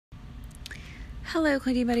Hello,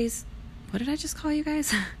 Klingon buddies. What did I just call you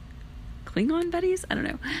guys? Klingon buddies? I don't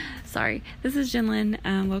know. Sorry. This is Jinlin.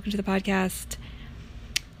 Welcome to the podcast.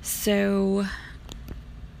 So,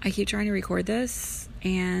 I keep trying to record this,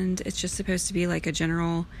 and it's just supposed to be like a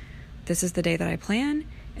general, this is the day that I plan,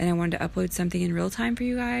 and I wanted to upload something in real time for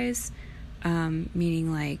you guys,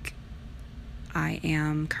 meaning like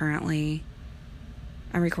I'm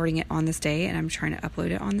recording it on this day, and I'm trying to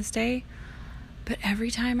upload it on this day. But every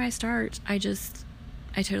time I start, I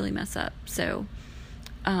totally mess up. So,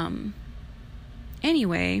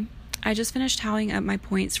 anyway, I just finished tallying up my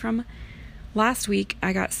points from last week.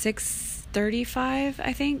 I got 635,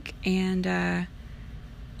 I think. And, I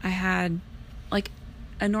had like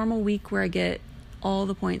a normal week where I get all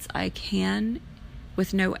the points I can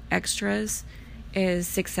with no extras is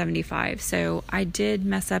 675. So I did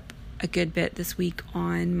mess up a good bit this week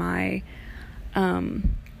on my,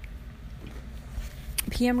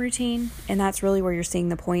 PM routine, and that's really where you're seeing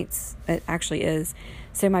the points. It actually is.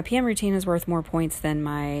 So my PM routine is worth more points than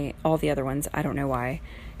all the other ones. I don't know why.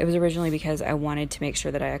 It was originally because I wanted to make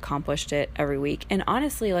sure that I accomplished it every week. And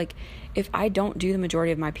honestly, like if I don't do the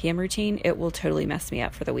majority of my PM routine, it will totally mess me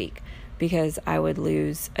up for the week because I would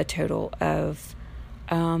lose a total of,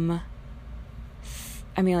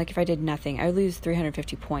 like if I did nothing, I would lose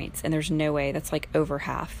 350 points, and there's no way. That's like over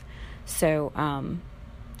half. So,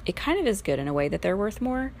 it kind of is good in a way that they're worth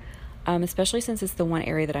more, especially since it's the one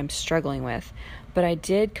area that I'm struggling with. But I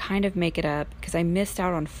did kind of make it up because I missed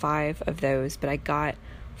out on 5 of those, but I got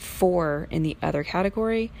 4 in the other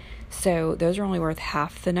category. So those are only worth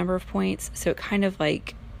half the number of points. So it kind of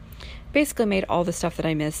like basically made all the stuff that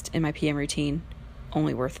I missed in my PM routine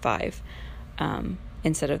only worth 5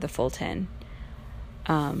 instead of the full 10.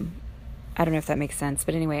 I don't know if that makes sense,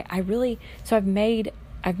 but anyway, I've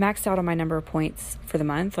maxed out on my number of points for the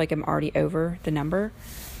month. Like I'm already over the number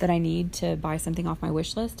that I need to buy something off my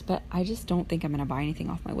wish list, but I just don't think I'm going to buy anything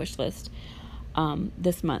off my wish list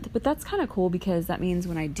this month. But that's kind of cool because that means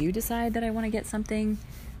when I do decide that I want to get something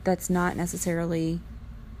that's not necessarily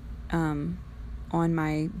on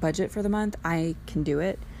my budget for the month, I can do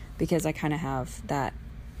it because I kind of have that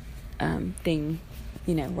thing,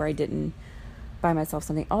 where I didn't buy myself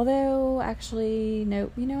something. Although, actually, no,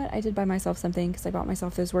 you know what? I did buy myself something because I bought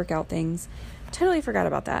myself those workout things. Totally forgot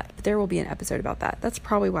about that. But there will be an episode about that. That's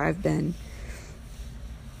probably why I've been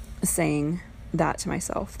saying that to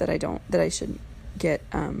myself, that I shouldn't get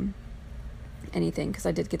anything, because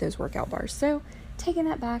I did get those workout bars. So, taking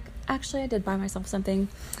that back, actually, I did buy myself something.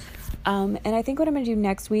 And I think what I'm going to do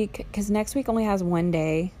next week, because next week only has one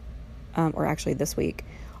day, or actually this week,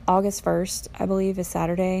 August 1st, I believe, is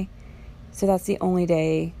Saturday. So that's the only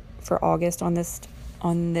day for August on this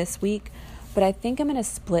week. But I think I'm going to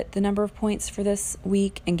split the number of points for this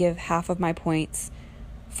week and give half of my points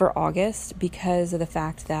for August because of the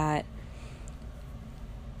fact that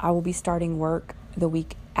I will be starting work the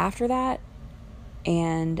week after that.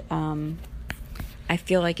 And I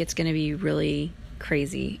feel like it's going to be really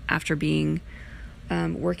crazy after being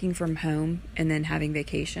working from home and then having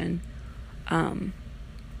vacation.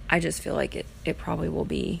 I just feel like it probably will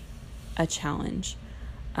be a challenge.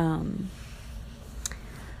 But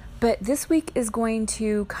this week is going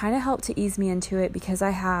to kind of help to ease me into it because I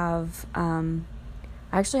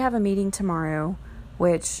actually have a meeting tomorrow,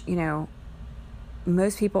 which,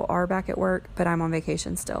 most people are back at work, but I'm on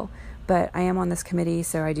vacation still. But I am on this committee,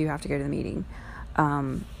 so I do have to go to the meeting.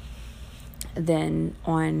 Then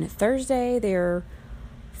on Thursday, they're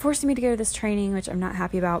forcing me to go to this training, which I'm not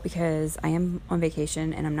happy about because I am on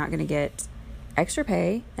vacation and I'm not going to get extra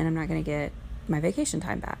pay, and I'm not going to get my vacation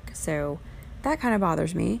time back. So that kind of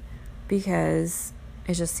bothers me because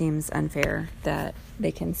it just seems unfair that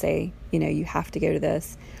they can say, you have to go to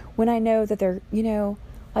this when I know that they're,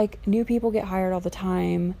 like new people get hired all the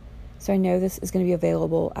time. So I know this is going to be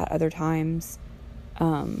available at other times.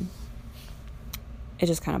 It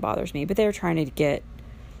just kind of bothers me, but they're trying to get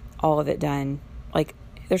all of it done. Like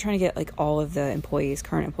they're trying to get like all of the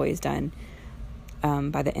current employees done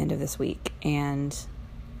by the end of this week. And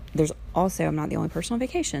there's also, I'm not the only person on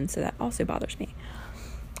vacation, so that also bothers me.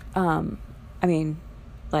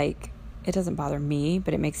 It doesn't bother me,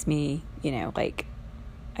 but it makes me, I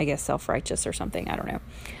guess self-righteous or something. I don't know.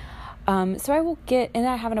 So I will and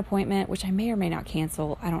I have an appointment, which I may or may not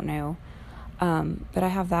cancel. I don't know. But I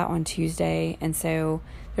have that on Tuesday. And so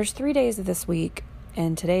there's 3 days of this week,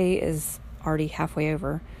 and today is already halfway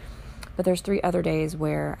over. But there's 3 other days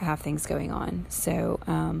where I have things going on. So,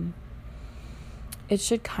 it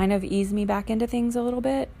should kind of ease me back into things a little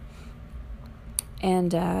bit.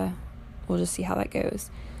 And, we'll just see how that goes.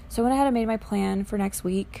 So I went ahead and made my plan for next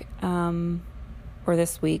week. or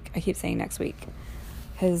this week. I keep saying next week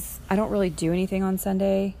because I don't really do anything on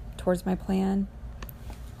Sunday towards my plan,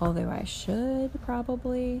 although I should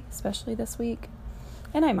probably, especially this week,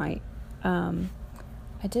 and I might.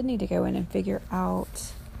 I did need to go in and figure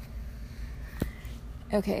out.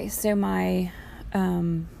 Okay, so my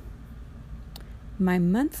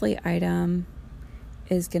monthly item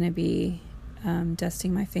is going to be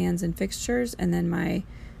dusting my fans and fixtures, and then my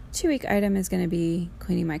 2-week item is going to be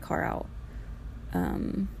cleaning my car out. I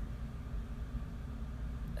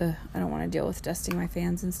don't want to deal with dusting my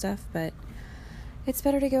fans and stuff, but it's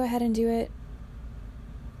better to go ahead and do it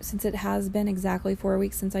since it has been exactly 4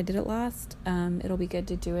 weeks since I did it last. It'll be good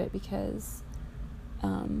to do it because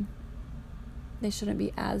they shouldn't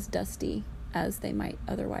be as dusty as they might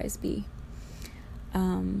otherwise be.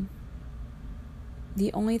 The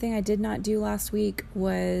only thing I did not do last week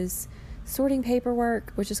was sorting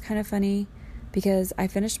paperwork, which is kind of funny because I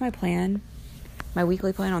finished my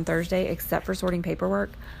weekly plan on Thursday, except for sorting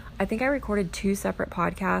paperwork. I think I recorded 2 separate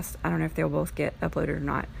podcasts. I don't know if they'll both get uploaded or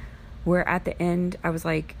not, where at the end I was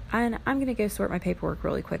like, I'm going to go sort my paperwork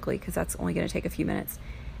really quickly because that's only going to take a few minutes.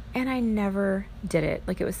 And I never did it.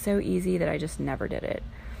 Like, it was so easy that I just never did it.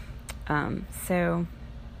 So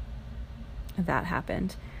that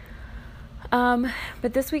happened.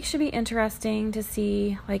 But this week should be interesting to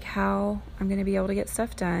see like how I'm going to be able to get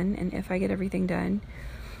stuff done and if I get everything done.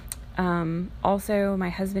 Also, my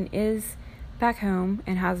husband is back home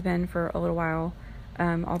and has been for a little while.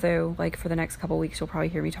 Although like for the next couple weeks, you'll probably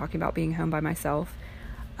hear me talking about being home by myself,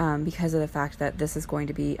 because of the fact that this is going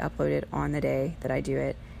to be uploaded on the day that I do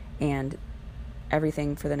it, and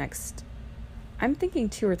everything for the next, I'm thinking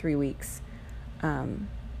 2 or 3 weeks,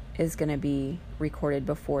 is going to be recorded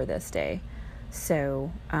before this day.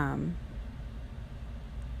 So,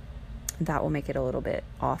 that will make it a little bit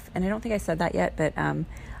off. And I don't think I said that yet, but,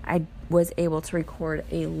 I was able to record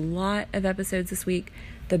a lot of episodes this week.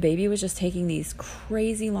 The baby was just taking these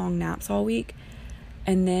crazy long naps all week.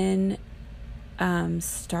 And then,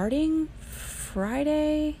 starting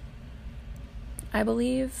Friday, I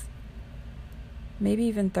believe, maybe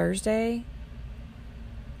even Thursday.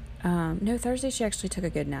 No, Thursday she actually took a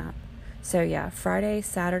good nap. So yeah, Friday,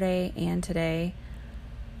 Saturday, and today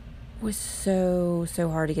was so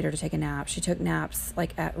hard to get her to take a nap. She took naps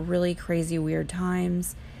like at really crazy weird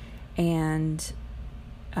times. And,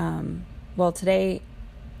 well, today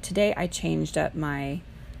I changed up my,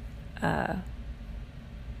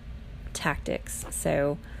 tactics.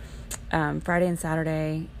 So, Friday and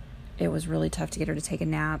Saturday, it was really tough to get her to take a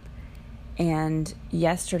nap. And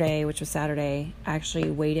yesterday, which was Saturday, I actually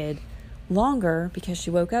waited longer because she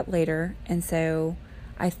woke up later. And so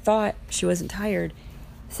I thought she wasn't tired.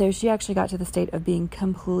 So she actually got to the state of being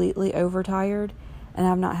completely overtired. And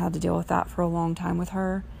I've not had to deal with that for a long time with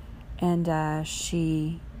her. And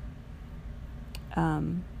she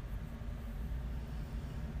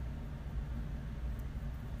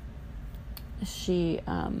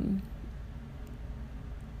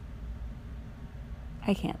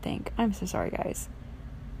I can't think. I'm so sorry, guys.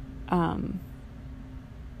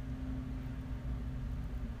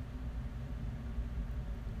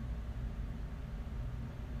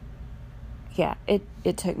 Yeah,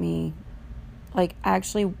 it took me, like, I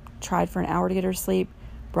actually tried for an hour to get her to sleep,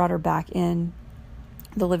 brought her back in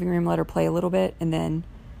the living room, let her play a little bit, and then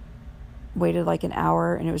waited like an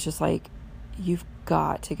hour, and it was just like, you've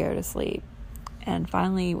got to go to sleep. And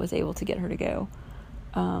finally was able to get her to go.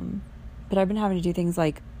 But I've been having to do things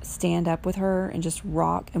like stand up with her and just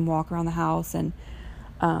rock and walk around the house and,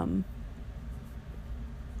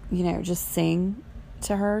 just sing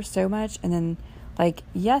to her so much. And then, like,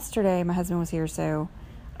 yesterday my husband was here, so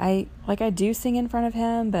I do sing in front of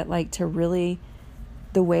him, but like to really,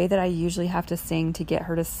 the way that I usually have to sing to get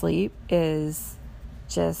her to sleep is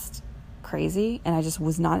just crazy. And I just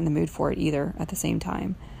was not in the mood for it either at the same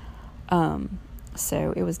time.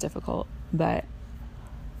 So it was difficult, but,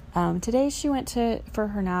 today she went for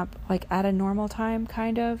her nap, like at a normal time,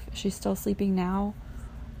 kind of. She's still sleeping now.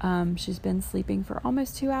 She's been sleeping for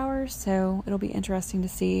almost 2 hours, so it'll be interesting to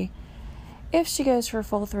see if she goes for a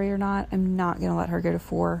full 3 or not. I'm not going to let her go to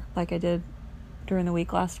 4 like I did during the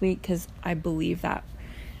week last week, because I believe that,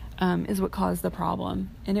 is what caused the problem.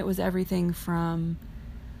 And it was everything from,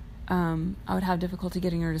 I would have difficulty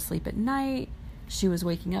getting her to sleep at night. She was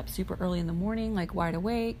waking up super early in the morning, like wide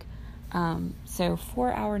awake. So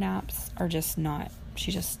 4-hour naps are just not,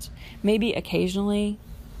 she just, maybe occasionally,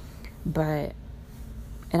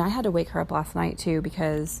 and I had to wake her up last night too,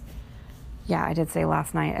 because, yeah, I did say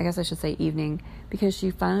last night, I guess I should say evening, because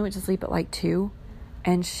she finally went to sleep at like 2,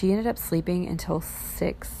 and she ended up sleeping until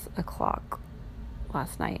 6 o'clock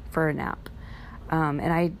last night for a nap.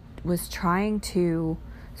 And I was trying to,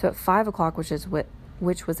 so at 5 o'clock,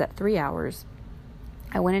 which was at 3 hours,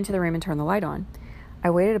 I went into the room and turned the light on. I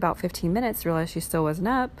waited about 15 minutes to realize she still wasn't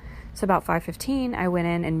up. So about 5:15, I went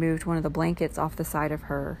in and moved one of the blankets off the side of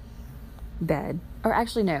her bed. Or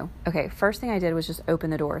actually, no. Okay, first thing I did was just open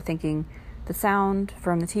the door, thinking the sound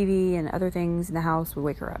from the TV and other things in the house would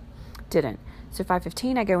wake her up. Didn't. So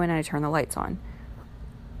 5:15, I go in and I turn the lights on.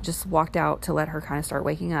 Just walked out to let her kind of start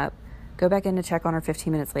waking up. Go back in to check on her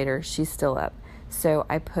 15 minutes later. She's still up. So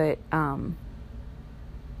I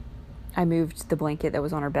I moved the blanket that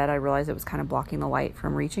was on her bed. I realized it was kind of blocking the light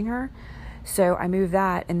from reaching her. So I moved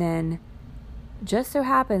that, and then just so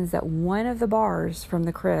happens that one of the bars from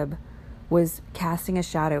the crib was casting a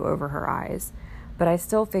shadow over her eyes. But I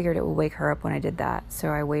still figured it would wake her up when I did that. So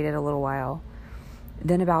I waited a little while.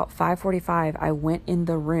 Then about 5:45, I went in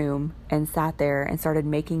the room and sat there and started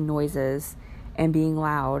making noises and being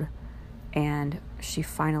loud. And she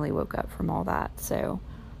finally woke up from all that. So,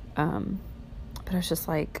 but I was just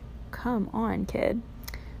like, come on, kid.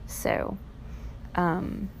 So,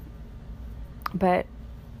 but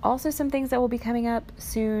also some things that will be coming up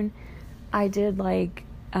soon. I did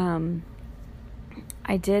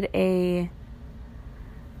a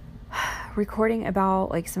recording about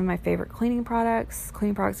like some of my favorite cleaning products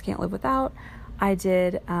can't live without. I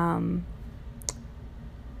did a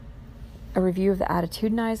review of the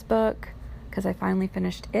Attitudinize book because I finally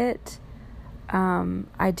finished it.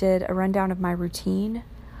 I did a rundown of my routine.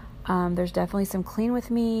 There's definitely some clean with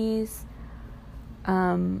me's.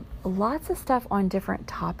 Lots of stuff on different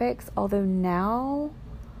topics, although now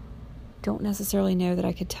don't necessarily know that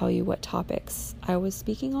I could tell you what topics I was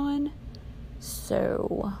speaking on.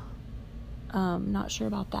 So, not sure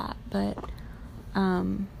about that, but,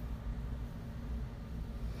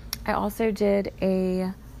 I also did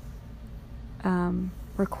a,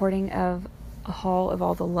 recording of a haul of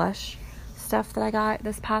all the Lush stuff that I got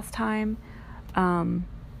this past time.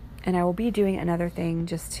 And I will be doing another thing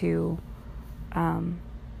just to,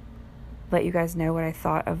 let you guys know what I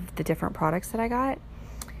thought of the different products that I got.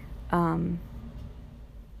 I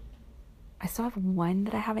still have one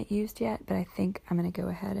that I haven't used yet, but I think I'm going to go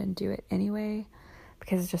ahead and do it anyway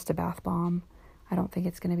because it's just a bath bomb. I don't think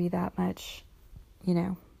it's going to be that much,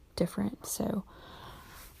 different. So,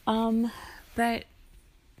 but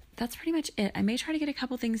that's pretty much it. I may try to get a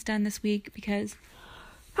couple things done this week because,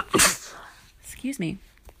 excuse me,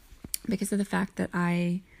 because of the fact that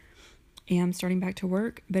I am starting back to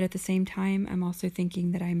work, but at the same time, I'm also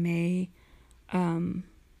thinking that I may,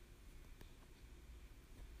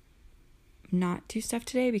 not do stuff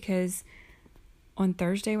today because on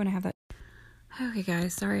Thursday when I have that. Okay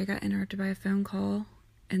guys, sorry I got interrupted by a phone call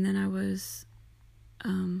and then I was,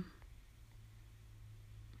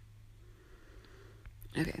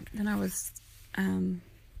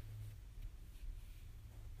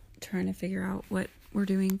 trying to figure out what we're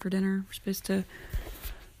doing for dinner. We're supposed to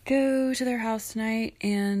go to their house tonight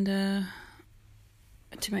and, to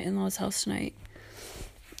my in-laws' house tonight.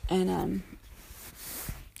 And,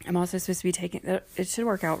 I'm also supposed to be it should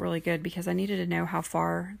work out really good because I needed to know how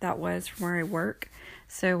far that was from where I work.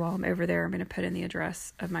 So while I'm over there, I'm going to put in the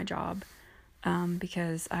address of my job,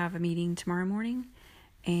 because I have a meeting tomorrow morning.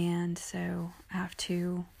 And so I have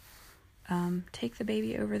to, take the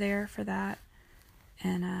baby over there for that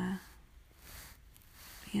and,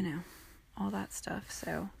 all that stuff.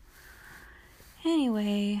 So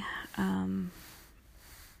anyway,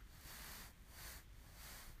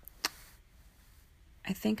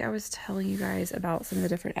 I think I was telling you guys about some of the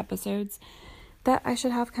different episodes that I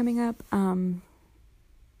should have coming up. I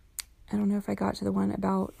don't know if I got to the one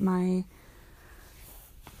about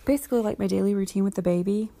basically like my daily routine with the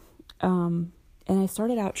baby. And I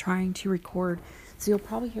started out trying to record, so you'll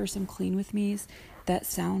probably hear some clean with me's that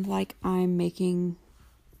sound like I'm making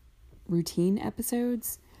routine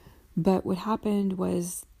episodes. But what happened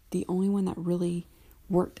was the only one that really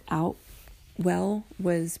worked out well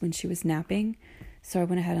was when she was napping. So I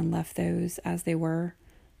went ahead and left those as they were,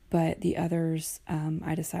 but the others,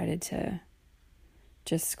 I decided to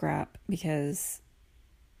just scrap because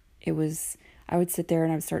I would sit there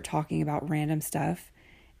and I would start talking about random stuff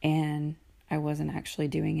and I wasn't actually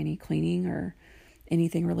doing any cleaning or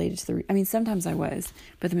anything related to sometimes I was,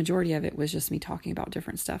 but the majority of it was just me talking about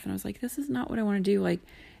different stuff. And I was like, this is not what I want to do. Like,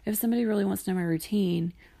 if somebody really wants to know my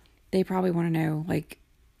routine, they probably want to know, like,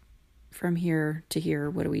 from here to here,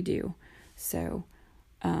 what do we do? So,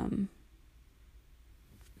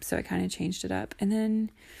 so I kind of changed it up. And then,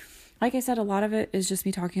 like I said, a lot of it is just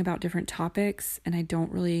me talking about different topics and I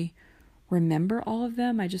don't really remember all of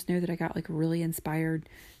them. I just know that I got like really inspired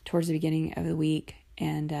towards the beginning of the week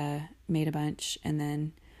and, made a bunch. And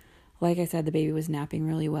then, like I said, the baby was napping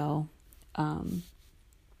really well.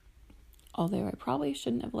 Although I probably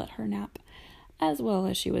shouldn't have let her nap as well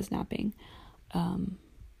as she was napping.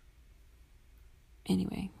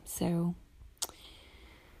 Anyway, so,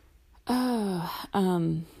 but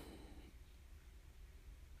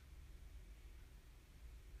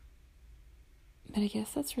I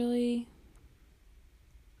guess that's really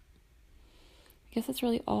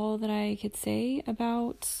all that I could say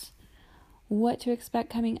about what to expect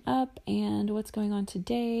coming up and what's going on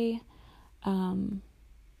today. I'm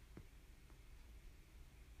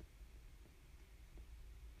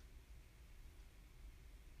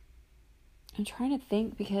trying to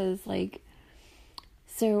think because,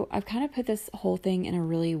 so I've kind of put this whole thing in a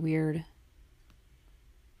really weird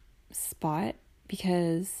spot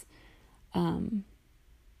because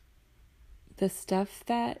the stuff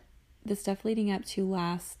leading up to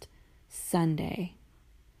last Sunday,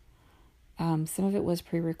 some of it was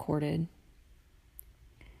pre-recorded,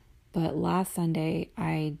 but last Sunday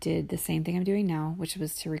I did the same thing I'm doing now, which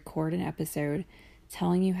was to record an episode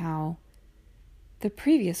telling you how the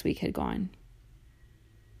previous week had gone.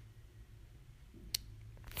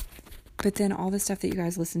 But then all the stuff that you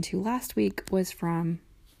guys listened to last week was from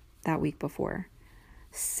that week before.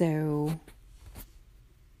 So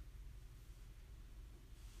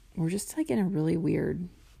we're just in a really weird,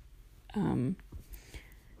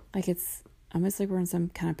 it's almost like we're in some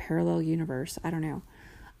kind of parallel universe. I don't know.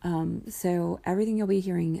 So everything you'll be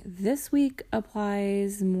hearing this week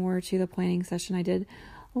applies more to the planning session I did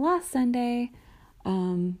last Sunday.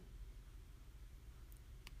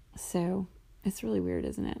 So it's really weird,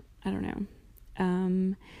 isn't it? I don't know.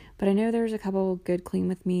 But I know there's a couple good Clean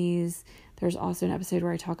With Me's. There's also an episode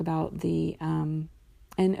where I talk about the, and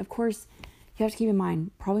of course you have to keep in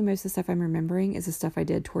mind, probably most of the stuff I'm remembering is the stuff I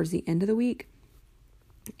did towards the end of the week,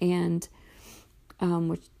 and,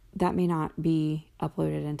 which that may not be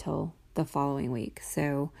uploaded until the following week.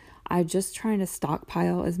 So I'm just trying to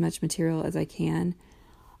stockpile as much material as I can,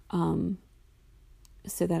 so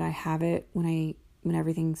that I have it when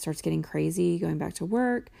everything starts getting crazy, going back to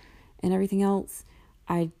work and everything else.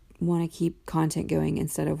 I want to keep content going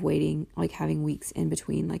instead of waiting, having weeks in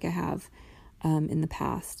between like I have in the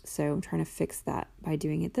past. So I'm trying to fix that by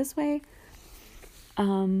doing it this way.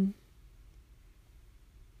 There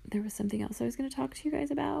was something else I was going to talk to you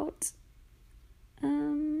guys about.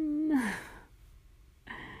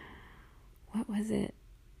 What was it?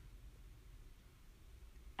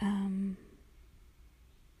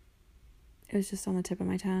 It was just on the tip of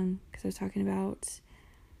my tongue because I was talking about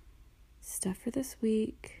stuff for this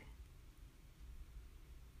week.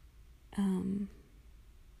 I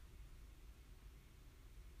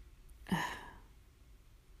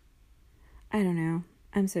don't know.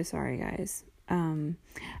 I'm so sorry, guys. I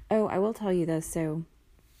will tell you this. So,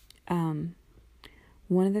 one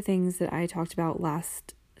of the things that I talked about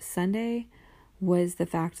last Sunday was the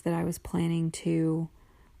fact that I was planning to,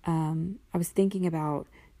 I was thinking about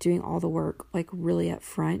doing all the work really up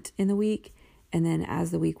front in the week, and then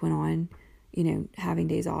as the week went on, having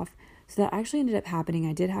days off. So that actually ended up happening.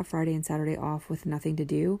 I did have Friday and Saturday off with nothing to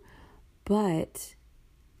do, but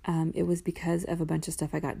it was because of a bunch of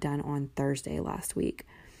stuff I got done on Thursday last week.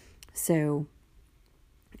 So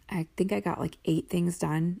I think I got 8 things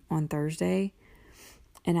done on Thursday.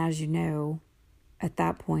 And as you know, at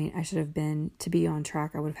that point, I should have been, to be on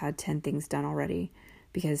track, I would have had 10 things done already,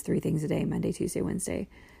 because 3 things a day, Monday, Tuesday, Wednesday.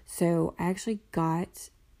 So I actually got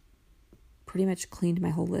pretty much cleaned my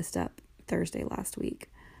whole list up Thursday last week.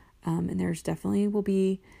 And there's definitely will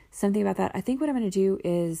be something about that. I think what I'm going to do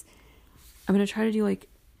is I'm going to try to do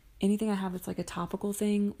anything I have that's a topical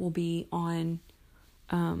thing will be on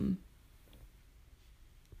it,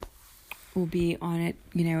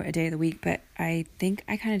 a day of the week. But I think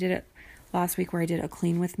I kind of did it last week where I did a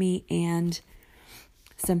Clean With Me and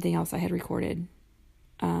something else I had recorded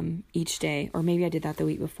each day, or maybe I did that the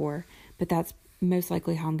week before, but that's most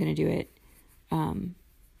likely how I'm going to do it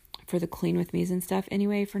for the Clean With Me's and stuff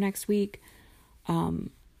anyway for next week.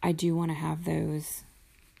 I do want to have those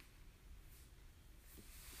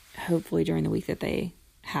hopefully during the week that they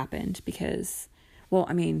happened, because,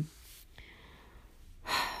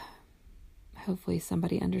 hopefully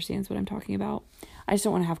somebody understands what I'm talking about. I just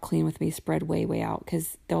don't want to have Clean With Me spread way, way out,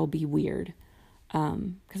 because they'll be weird.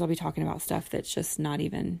 Because I'll be talking about stuff that's just not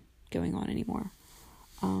even going on anymore.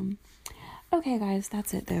 Okay, guys,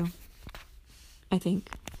 that's it, though. I think,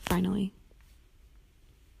 finally.